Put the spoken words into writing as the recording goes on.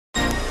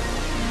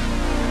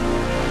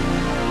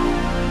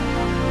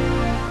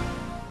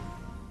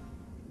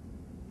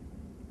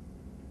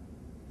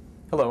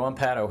Hello, I'm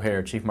Pat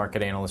O'Hare, Chief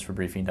Market Analyst for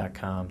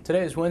Briefing.com.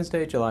 Today is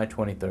Wednesday, July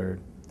 23rd.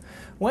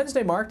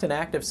 Wednesday marked an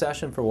active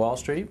session for Wall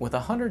Street with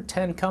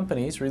 110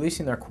 companies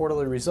releasing their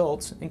quarterly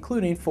results,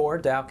 including 4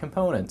 Dow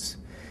components.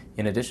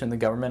 In addition, the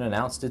government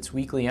announced its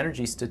weekly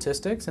energy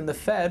statistics and the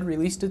Fed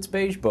released its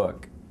Beige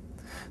Book.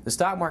 The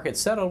stock market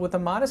settled with a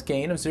modest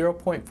gain of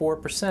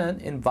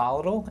 0.4% in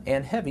volatile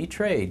and heavy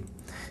trade.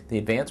 The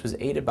advance was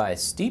aided by a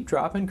steep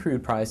drop in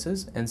crude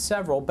prices and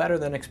several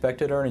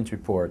better-than-expected earnings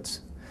reports.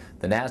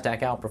 The Nasdaq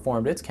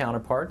outperformed its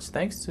counterparts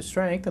thanks to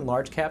strength in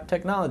large-cap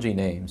technology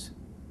names.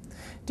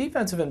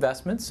 Defensive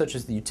investments such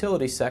as the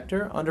utility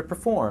sector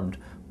underperformed,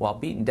 while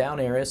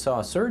beaten-down areas saw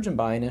a surge in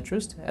buying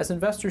interest as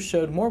investors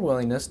showed more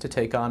willingness to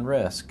take on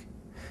risk.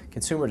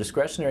 Consumer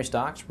discretionary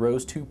stocks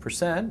rose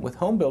 2%, with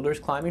home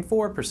builders climbing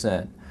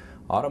 4%.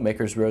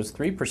 Automakers rose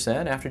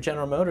 3% after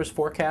General Motors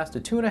forecast a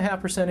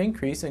 2.5%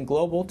 increase in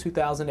global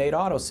 2008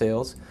 auto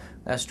sales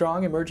as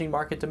strong emerging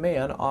market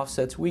demand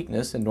offsets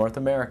weakness in North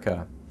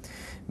America.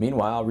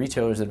 Meanwhile,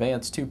 retailers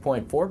advanced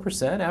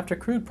 2.4% after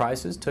crude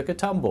prices took a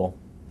tumble.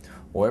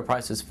 Oil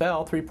prices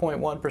fell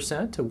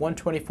 3.1% to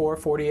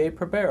 $124.48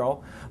 per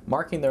barrel,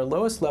 marking their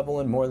lowest level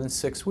in more than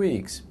 6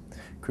 weeks.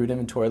 Crude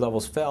inventory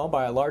levels fell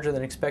by a larger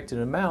than expected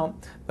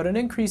amount, but an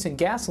increase in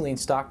gasoline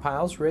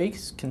stockpiles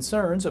raised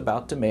concerns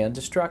about demand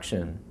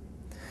destruction.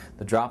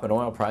 The drop in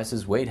oil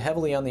prices weighed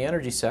heavily on the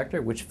energy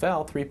sector, which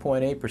fell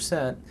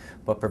 3.8%,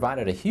 but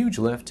provided a huge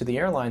lift to the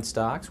airline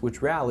stocks,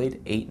 which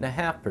rallied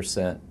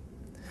 8.5%.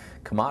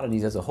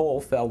 Commodities as a whole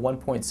fell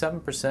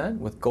 1.7%,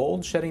 with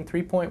gold shedding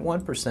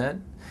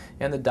 3.1%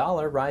 and the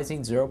dollar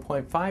rising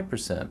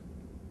 0.5%.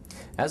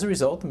 As a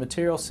result, the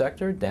materials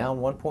sector, down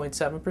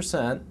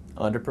 1.7%,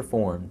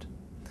 underperformed.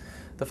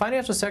 The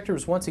financial sector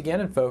was once again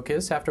in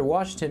focus after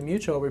Washington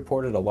Mutual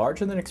reported a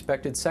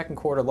larger-than-expected second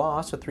quarter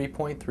loss of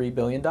 $3.3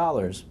 billion.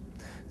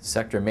 The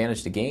sector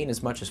managed to gain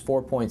as much as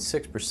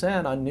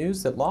 4.6% on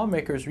news that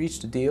lawmakers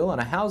reached a deal on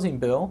a housing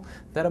bill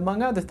that,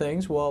 among other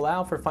things, will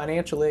allow for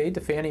financial aid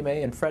to Fannie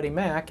Mae and Freddie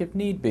Mac if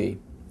need be.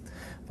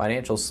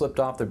 Financials slipped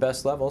off their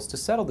best levels to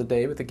settle the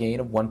day with a gain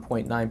of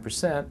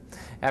 1.9%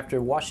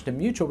 after Washington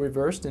Mutual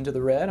reversed into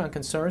the red on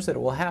concerns that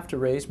it will have to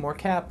raise more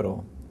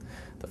capital.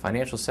 The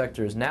financial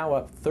sector is now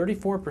up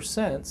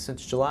 34%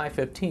 since July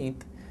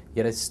 15th,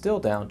 yet it's still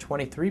down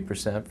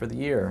 23% for the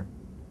year.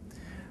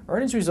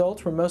 Earnings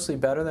results were mostly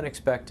better than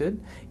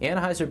expected.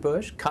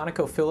 Anheuser-Busch,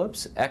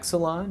 ConocoPhillips,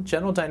 Exelon,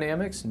 General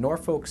Dynamics,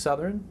 Norfolk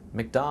Southern,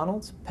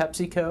 McDonald's,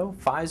 PepsiCo,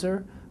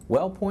 Pfizer,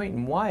 WellPoint,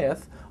 and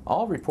Wyeth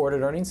all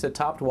reported earnings that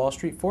topped Wall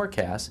Street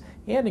forecasts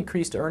and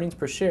increased earnings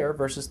per share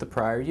versus the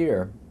prior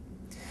year.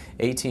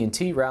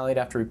 AT&T rallied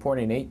after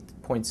reporting an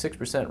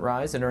 8.6%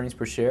 rise in earnings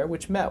per share,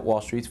 which met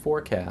Wall Street's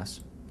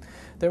forecasts.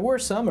 There were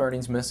some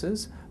earnings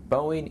misses.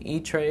 Boeing,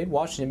 E-Trade,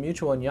 Washington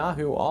Mutual, and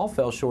Yahoo all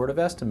fell short of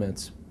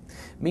estimates.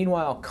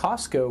 Meanwhile,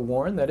 Costco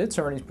warned that its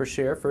earnings per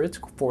share for its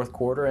fourth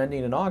quarter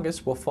ending in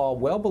August will fall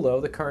well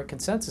below the current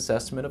consensus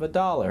estimate of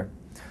 $1.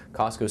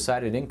 Costco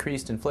cited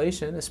increased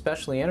inflation,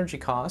 especially energy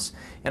costs,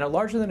 and a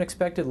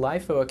larger-than-expected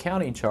LIFO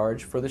accounting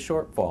charge for the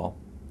shortfall.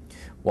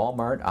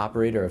 Walmart,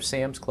 operator of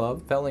Sam's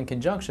Club, fell in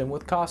conjunction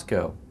with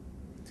Costco.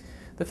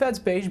 The Fed's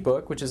Beige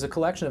Book, which is a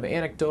collection of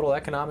anecdotal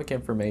economic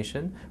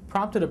information,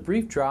 prompted a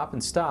brief drop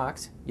in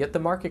stocks, yet the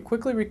market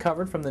quickly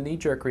recovered from the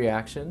knee-jerk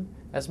reaction,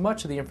 as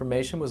much of the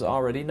information was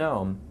already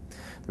known.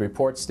 The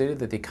report stated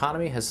that the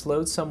economy has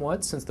slowed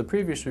somewhat since the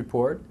previous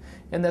report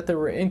and that there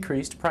were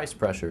increased price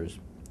pressures.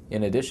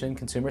 In addition,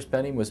 consumer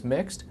spending was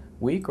mixed,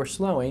 weak, or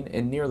slowing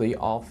in nearly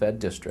all Fed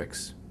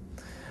districts.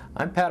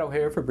 I'm Pat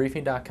O'Hare for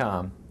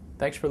Briefing.com.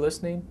 Thanks for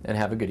listening and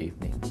have a good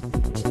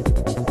evening.